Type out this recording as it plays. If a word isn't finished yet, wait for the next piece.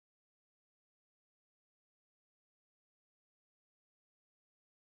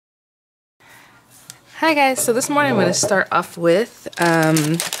Hi guys, so this morning I'm going to start off with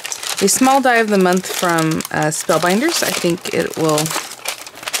a small die of the month from Spellbinders. I think it will,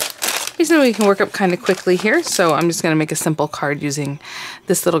 reasonably we can work up kind of quickly here, so I'm just going to make a simple card using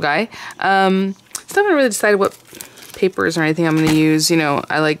this little guy. Still haven't really decided what papers or anything I'm going to use. You know,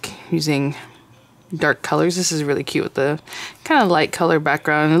 I like using dark colors. This is really cute with the kind of light color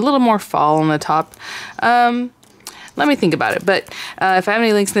background and a little more fall on the top. Let me think about it, but if I have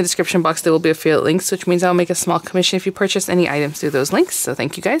any links in the description box, there will be affiliate links, which means I'll make a small commission if you purchase any items through those links, so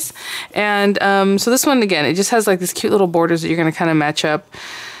thank you guys. And so this one, again, it just has like these cute little borders that you're going to kind of match up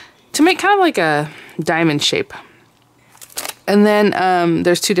to make kind of like a diamond shape. And then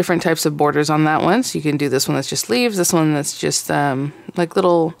there's two different types of borders on that one, so you can do this one that's just leaves, this one that's just like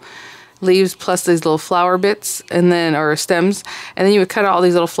little leaves plus these little flower bits, and then, or stems, and then you would cut out all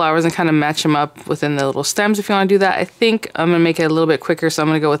these little flowers and kind of match them up within the little stems if you want to do that. I think I'm going to make it a little bit quicker, so I'm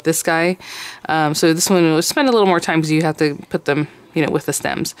going to go with this guy. So this one will spend a little more time because you have to put them, you know, with the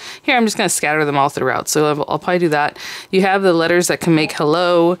stems. Here I'm just going to scatter them all throughout, so I'll probably do that. You have the letters that can make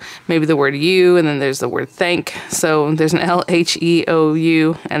hello, maybe the word you, and then there's the word thank. So there's an L, H, E, O,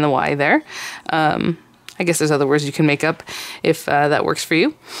 U, and the Y there. I guess there's other words you can make up if that works for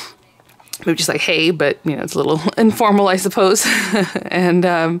you. Maybe just like hey, but you know, it's a little informal, I suppose. and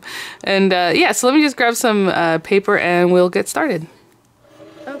yeah, so let me just grab some paper and we'll get started.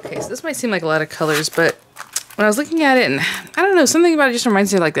 Okay, so this might seem like a lot of colors, but when I was looking at it, and I don't know, something about it just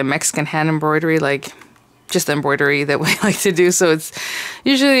reminds me of like the Mexican hand embroidery, like just the embroidery that we like to do. So it's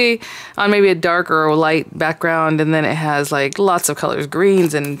usually on maybe a dark or a light background, and then it has like lots of colors,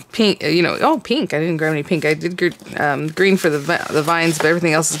 greens and pink, you know, oh, pink. I didn't grab any pink. I did green for the vines, but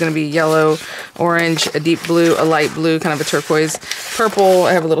everything else is going to be yellow, orange, a deep blue, a light blue, kind of a turquoise, purple.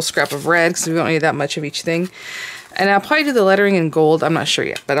 I have a little scrap of red because we don't need that much of each thing. And I'll probably do the lettering in gold. I'm not sure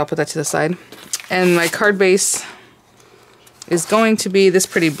yet, but I'll put that to the side. And my card base is going to be this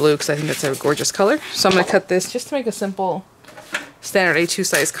pretty blue because I think it's a gorgeous color. So I'm going to cut this just to make a simple standard A2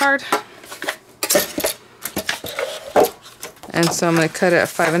 size card. And so I'm going to cut it at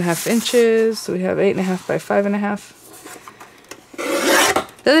 5.5 inches. So we have 8.5 by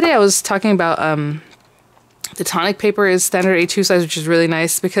 5.5. The other day I was talking about the tonic paper is standard A2 size, which is really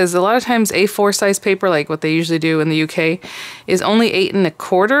nice because a lot of times A4 size paper, like what they usually do in the UK, is only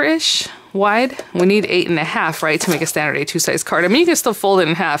 8.25-ish wide. We need 8.5, right, to make a standard A2 size card. I mean, you can still fold it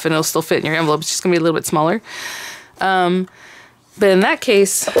in half and it'll still fit in your envelope. It's just gonna be a little bit smaller. But in that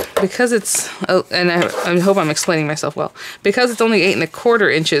case, because it's, and I hope I'm explaining myself well, because it's only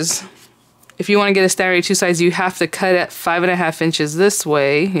 8.25 inches, if you want to get a standard A2 size, you have to cut it 5.5 inches this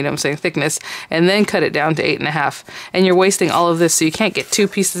way, you know what I'm saying, thickness, and then cut it down to 8.5. And you're wasting all of this, so you can't get two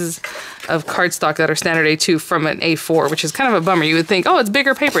pieces of cardstock that are standard A2 from an A4, which is kind of a bummer. You would think, oh, it's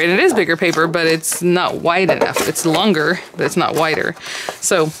bigger paper, and it is bigger paper, but it's not wide enough. It's longer, but it's not wider.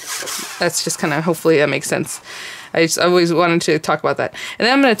 So that's just kind of, hopefully that makes sense. I always wanted to talk about that. And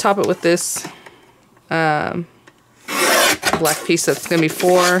then I'm going to top it with this black piece that's going to be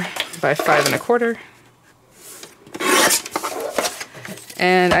 4 by 5.25.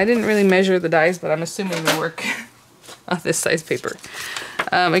 And I didn't really measure the dies, but I'm assuming they work on this size paper.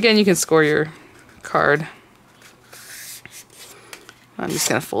 Again, you can score your card. I'm just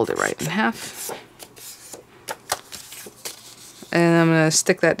going to fold it right in half. And I'm going to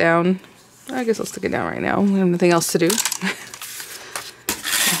stick that down. I guess I'll stick it down right now. I have nothing else to do.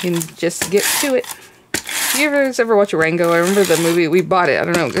 I can just get to it. You guys ever watch Rango? I remember the movie. We bought it. I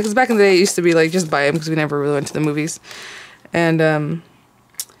don't know. Because back in the day, it used to be like, just buy them because we never really went to the movies. And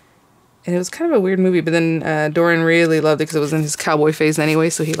it was kind of a weird movie. But then Doran really loved it because it was in his cowboy phase anyway.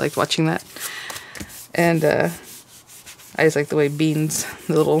 So he liked watching that. And I just like the way Beans,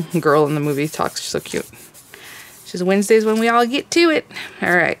 the little girl in the movie, talks. She's so cute. She's Wednesdays when we all get to it.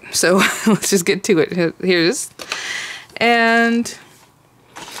 All right. So let's just get to it. Here's. And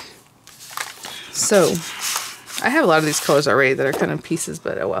so I have a lot of these colors already that are kind of pieces,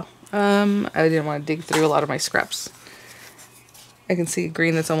 but oh well. I didn't want to dig through a lot of my scraps. I can see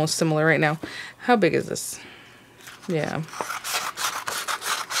green that's almost similar right now. How big is this? Yeah.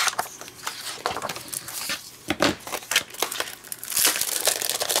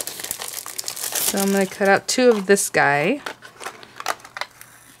 So I'm going to cut out 2 of this guy.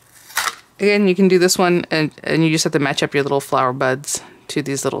 Again, you can do this one and you just have to match up your little flower buds to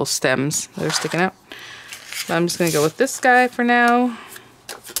these little stems that are sticking out. So I'm just going to go with this guy for now.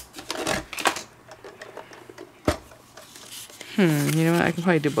 You know what? I can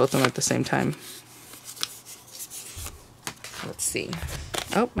probably do both of them at the same time. Let's see.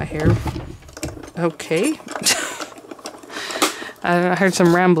 Oh, my hair. Okay. I heard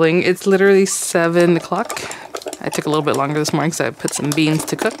some rambling. It's literally 7 o'clock. I took a little bit longer this morning because I put some beans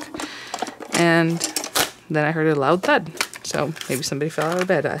to cook. And then I heard a loud thud. So maybe somebody fell out of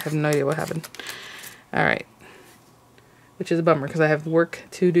bed. I have no idea what happened. Alright. Which is a bummer because I have work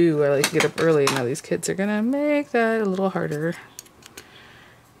to do. I like to get up early and now these kids are going to make that a little harder.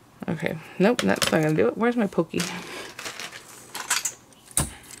 Okay. Nope, that's not going to do it. Where's my pokey?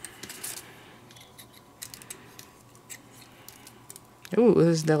 Ooh,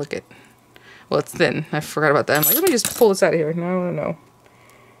 this is delicate. Well, it's thin. I forgot about that. I'm like, let me just pull this out of here. No.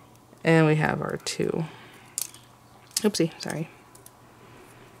 And we have our 2. Oopsie, sorry.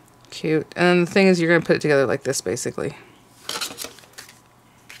 Cute. And the thing is, you're going to put it together like this, basically.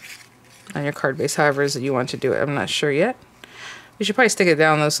 On your card base, however it is that you want to do it. I'm not sure yet. We should probably stick it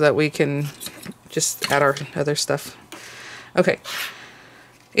down, though, so that we can just add our other stuff. Okay.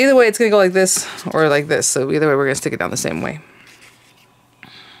 Either way, it's going to go like this or like this. So either way, we're going to stick it down the same way.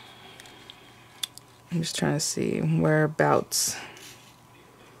 I'm just trying to see whereabouts.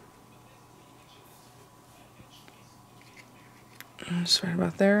 Just right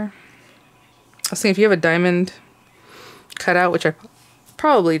about there. I was thinking if you have a diamond cutout, which I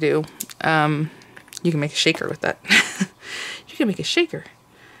probably do, you can make a shaker with that. You can make a shaker.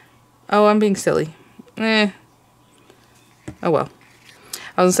 Oh, I'm being silly. Oh well.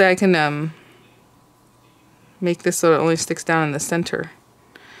 I was gonna say I can make this so it only sticks down in the center.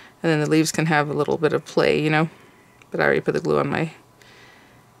 And then the leaves can have a little bit of play, you know? But I already put the glue on my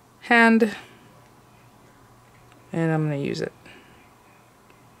hand. And I'm going to use it.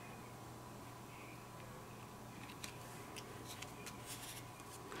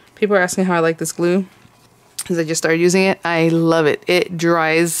 People are asking how I like this glue. Because I just started using it. I love it. It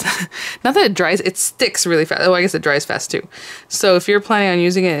dries. Not that it dries, it sticks really fast. Oh, I guess it dries fast too. So if you're planning on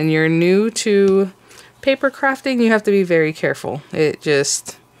using it and you're new to paper crafting, you have to be very careful. It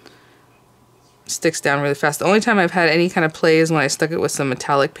just sticks down really fast. The only time I've had any kind of play is when I stuck it with some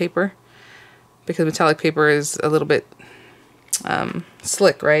metallic paper, because metallic paper is a little bit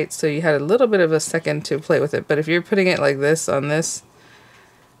slick, right? So you had a little bit of a second to play with it. But if you're putting it like this on this,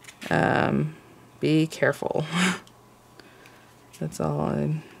 be careful. That's all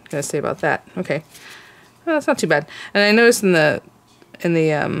I'm gonna say about that. Okay, well, that's not too bad. And I noticed in the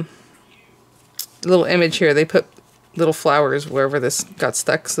little image here, they put little flowers wherever this got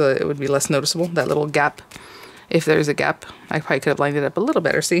stuck so that it would be less noticeable, that little gap. If there's a gap, I probably could have lined it up a little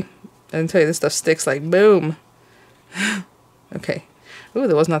better. See? I can tell you this stuff sticks like boom. Okay. Ooh,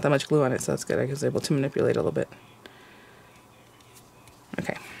 there was not that much glue on it, so that's good. I was able to manipulate a little bit.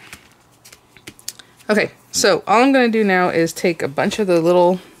 Okay. Okay, so all I'm going to do now is take a bunch of the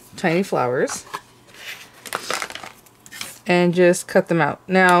little tiny flowers and just cut them out.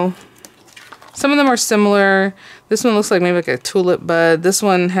 Now, some of them are similar. This one looks like maybe like a tulip bud. This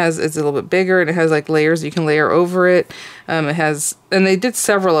one it's a little bit bigger and it has like layers you can layer over it. It has, and they did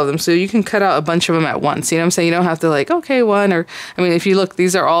several of them, so you can cut out a bunch of them at once. You know what I'm saying? You don't have to like, okay, one, or, I mean, if you look,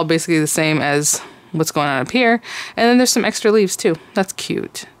 these are all basically the same as what's going on up here. And then there's some extra leaves too. That's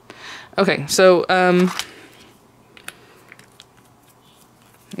cute. Okay, so,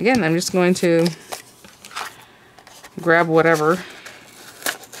 again, I'm just going to grab whatever.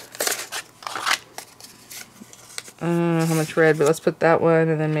 I don't know how much red, but let's put that one,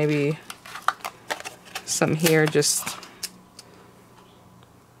 and then maybe some here, just...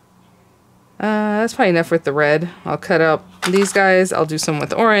 that's probably enough with the red. I'll cut out these guys. I'll do some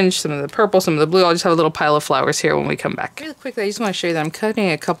with orange, some of the purple, some of the blue. I'll just have a little pile of flowers here when we come back. Really quickly, I just want to show you that I'm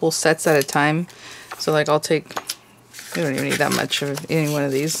cutting a couple sets at a time. So, like, I'll take... We don't even need that much of any one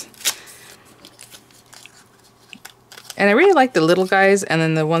of these. And I really like the little guys, and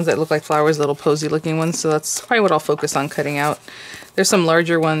then the ones that look like flowers, little posy looking ones, so that's probably what I'll focus on cutting out. There's some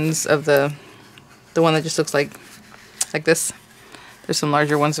larger ones of the one that just looks like this. There's some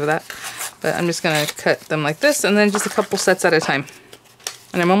larger ones of that. But I'm just going to cut them like this, and then just a couple sets at a time.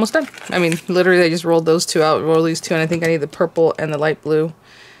 And I'm almost done. I mean, literally I just rolled those two out, roll these two, and I think I need the purple and the light blue.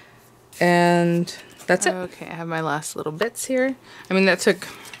 And that's it. Okay, I have my last little bits here. I mean, that took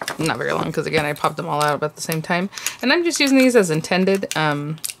not very long because, again, I popped them all out about the same time. And I'm just using these as intended.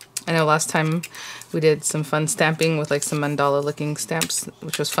 I know last time we did some fun stamping with like some mandala looking stamps,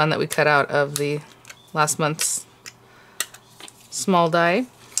 which was fun, that we cut out of the last month's small die.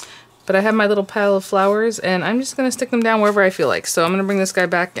 But I have my little pile of flowers, and I'm just going to stick them down wherever I feel like. So I'm going to bring this guy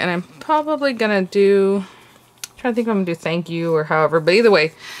back, and I'm probably going to do... I'm trying to think if I'm going to do thank you or however. But either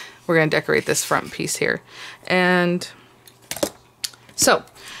way, we're going to decorate this front piece here. And so,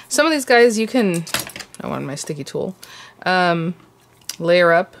 some of these guys you can... I want my sticky tool.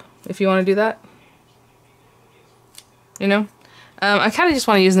 Layer up if you want to do that. You know? I kind of just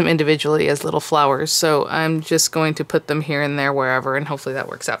want to use them individually as little flowers, so I'm just going to put them here and there wherever, and hopefully that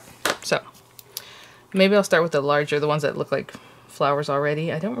works out. So maybe I'll start with the larger, the ones that look like flowers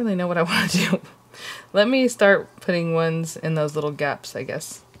already. I don't really know what I want to do. Let me start putting ones in those little gaps, I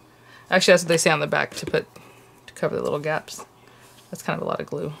guess. Actually, that's what they say on the back, to cover the little gaps. That's kind of a lot of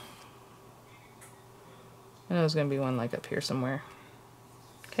glue. I know there's going to be one like up here somewhere.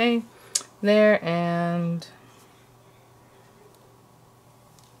 Okay, there, and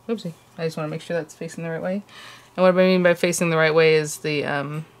oopsie. I just want to make sure that's facing the right way. And what I mean by facing the right way is the,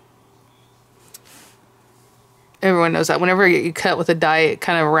 everyone knows that whenever you cut with a die, it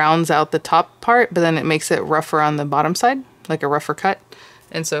kind of rounds out the top part, but then it makes it rougher on the bottom side, like a rougher cut.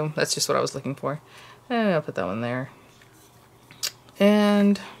 And so that's just what I was looking for. And I'll put that one there.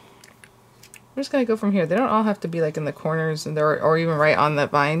 And I'm just going to go from here. They don't all have to be like in the corners and or even right on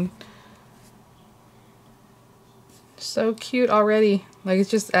that vine. So cute already. Like, it's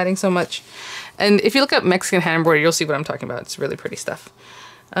just adding so much. And if you look up Mexican hand embroidery, you'll see what I'm talking about. It's really pretty stuff.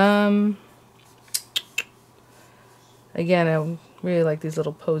 Again, I really like these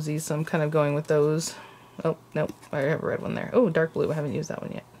little posies, so I'm kind of going with those. Oh, nope, I have a red one there. Oh, dark blue, I haven't used that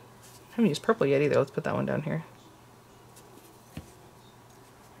one yet. I haven't used purple yet either. Let's put that one down here.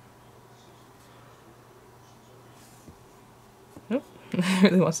 Nope, it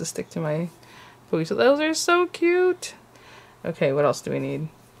really wants to stick to my posies. So those are so cute. Okay, what else do we need?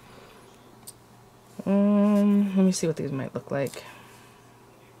 Let me see what these might look like.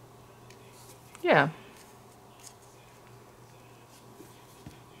 Yeah.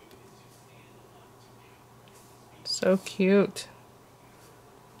 So cute.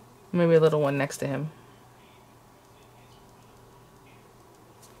 Maybe a little one next to him.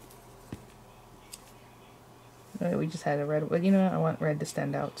 Right, we just had a red, but you know what? I want red to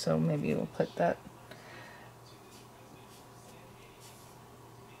stand out, so maybe we'll put that.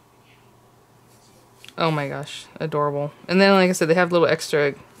 Oh my gosh, adorable. And then, like I said, they have little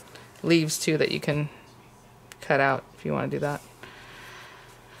extra leaves too that you can cut out if you want to do that.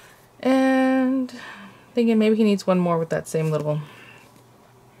 And thinking maybe he needs one more with that same little.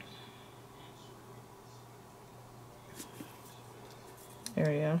 There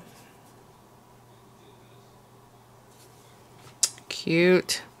we go.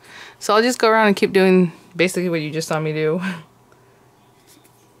 Cute. So I'll just go around and keep doing basically what you just saw me do.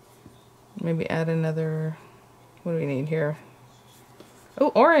 Maybe add another, what do we need here? Oh,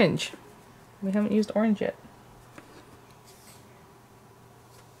 orange. We haven't used orange yet.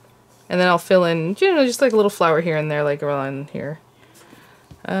 And then I'll fill in, you know, just like a little flower here and there, like around here.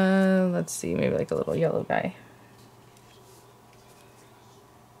 Let's see, maybe like a little yellow guy.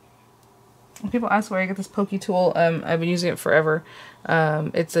 When people ask where I get this pokey tool, I've been using it forever.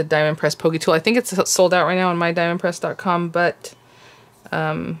 It's a diamond press pokey tool. I think it's sold out right now on mydiamondpress.com, but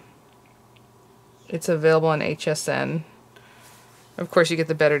it's available on HSN. Of course, you get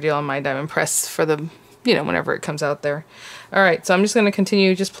the better deal on My Diamond Press for the, you know, whenever it comes out there. All right, so I'm just going to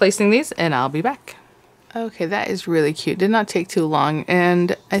continue just placing these, and I'll be back. Okay, that is really cute. Did not take too long,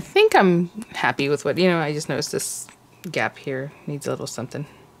 and I think I'm happy with what, you know, I just noticed this gap here needs a little something.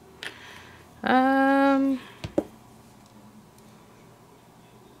 Put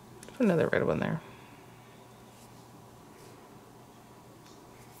another red one there.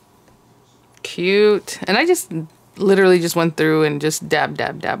 Cute. And I just literally just went through and just dab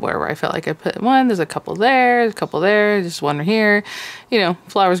wherever I felt like I put one. There's a couple there, a couple there, just one here. You know,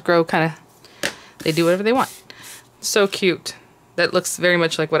 flowers grow kind of, they do whatever they want. So cute. That looks very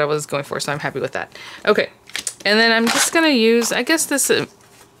much like what I was going for, so I'm happy with that. Okay, and then I'm just gonna use, I guess this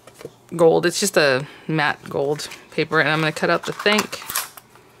gold, it's just a matte gold paper, and I'm gonna cut out the thank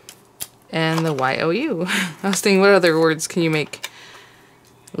and the YOU. I was thinking, what other words can you make?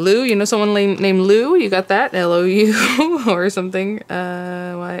 Lou, you know someone named Lou? You got that? L-O-U or something.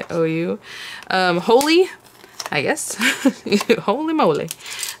 Y-O-U. Holy, I guess. Holy moly.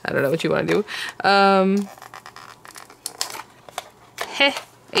 I don't know what you want to do. Heh.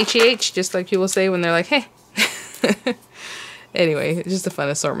 H-E-H, just like people say when they're like, heh. Anyway, it's just a fun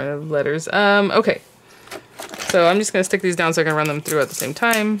assortment of letters. Okay. So I'm just going to stick these down so I can run them through at the same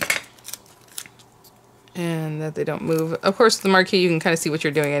time. And that they don't move. Of course, the marquee, you can kind of see what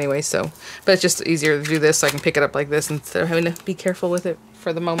you're doing anyway, so. But it's just easier to do this so I can pick it up like this instead of having to be careful with it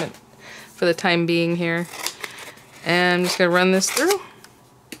for the moment, for the time being here. And I'm just going to run this through.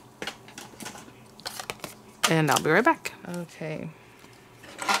 And I'll be right back. Okay.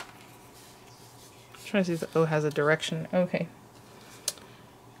 I'm trying to see if the O has a direction. Okay.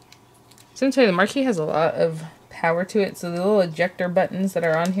 So I'm going to tell you, the marquee has a lot of power to it, so the little ejector buttons that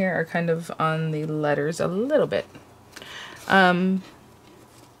are on here are kind of on the letters a little bit. I'll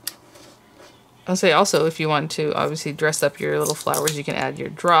say also, if you want to obviously dress up your little flowers, you can add your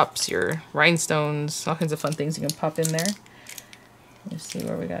drops, your rhinestones, all kinds of fun things you can pop in there. Let's see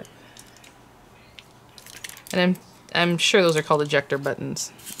where we got. And I'm sure those are called ejector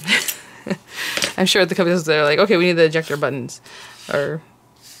buttons. I'm sure the companies that are like, okay, we need the ejector buttons. Or,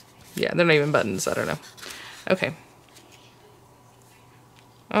 yeah, they're not even buttons. I don't know. Okay.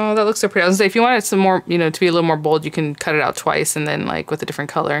 Oh, that looks so pretty. I was gonna say, if you want it some more, you know, to be a little more bold, you can cut it out twice and then like with a different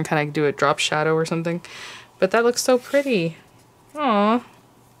color and kind of do a drop shadow or something. But that looks so pretty. Aww.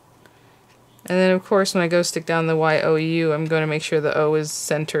 And then of course, when I go stick down the Y-O-U, I'm going to make sure the O is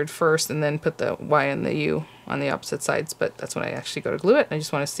centered first and then put the Y and the U on the opposite sides. But that's when I actually go to glue it. I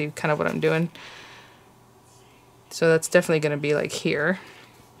just want to see kind of what I'm doing. So that's definitely going to be like here.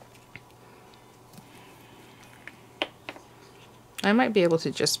 I might be able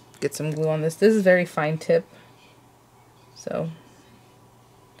to just get some glue on this. This is very fine tip. So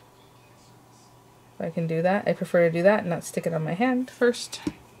if I can do that, I prefer to do that and not stick it on my hand first.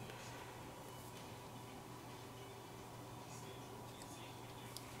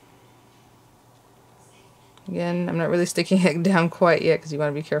 Again, I'm not really sticking it down quite yet because you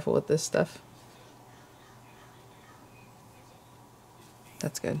want to be careful with this stuff.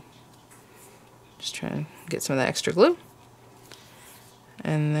 That's good. Just trying to get some of that extra glue.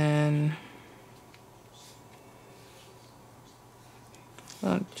 And then,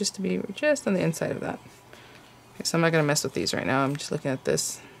 well, just to be just on the inside of that. Okay, so I'm not going to mess with these right now. I'm just looking at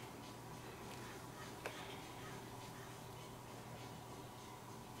this.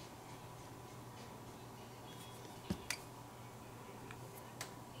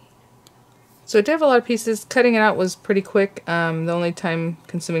 So I did have a lot of pieces. Cutting it out was pretty quick. The only time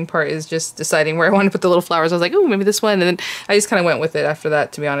consuming part is just deciding where I want to put the little flowers. I was like, oh, maybe this one. And then I just kind of went with it after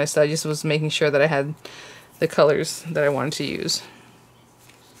that, to be honest. I just was making sure that I had the colors that I wanted to use.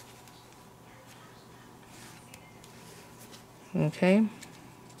 Okay.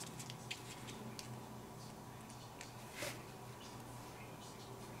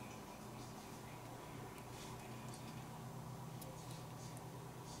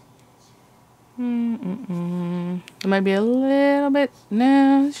 It might be a little bit,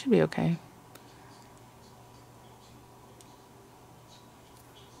 no, it should be okay.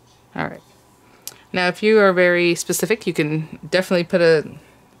 Alright. Now if you are very specific, you can definitely put a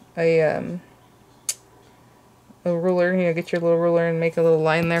ruler, you know, get your little ruler and make a little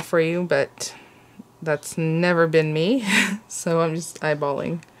line there for you, but that's never been me, so I'm just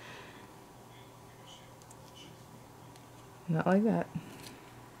eyeballing. Not like that.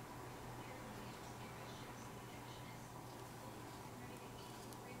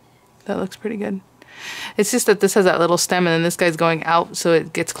 That looks pretty good. It's just that this has that little stem and then this guy's going out so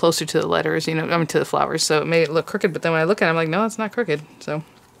it gets closer to the letters, you know, I mean to the flowers, so it made it look crooked, but then when I look at it I'm like, no, it's not crooked. So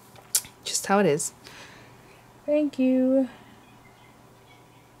just how it is. Thank you.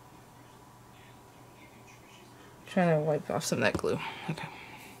 Trying to wipe off some of that glue. Okay.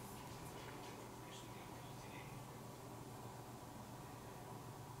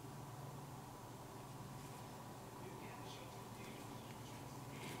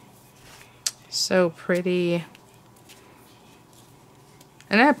 So pretty.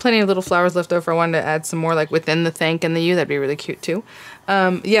 And I have plenty of little flowers left over. I wanted to add some more like within the thank and the U. That'd be really cute too.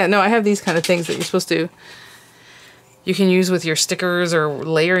 Yeah, no, I have these kind of things that you're supposed to, you can use with your stickers or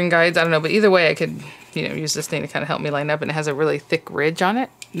layering guides. I don't know, but either way I could, you know, use this thing to kind of help me line up, and it has a really thick ridge on it.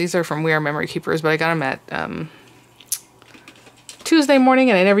 These are from We Are Memory Keepers, but I got them at Tuesday morning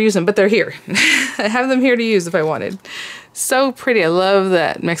and I never use them, but they're here. I have them here to use if I wanted. So pretty. I love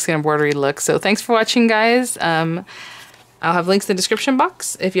that Mexican embroidery look. So thanks for watching, guys. I'll have links in the description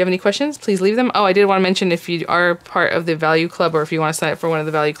box. If you have any questions, please leave them. Oh, I did want to mention, if you are part of the Value Club, or if you want to sign up for one of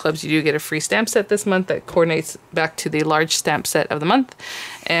the Value Clubs, you do get a free stamp set this month that coordinates back to the large stamp set of the month.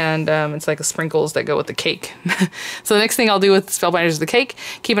 And it's like a sprinkles that go with the cake. So the next thing I'll do with Spellbinders is the cake.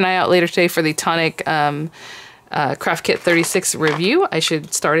 Keep an eye out later today for the Tonic Craft Kit 36 review. I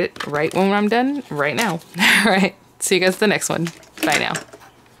should start it right when I'm done, right now. All right. See you guys at the next one. Bye now.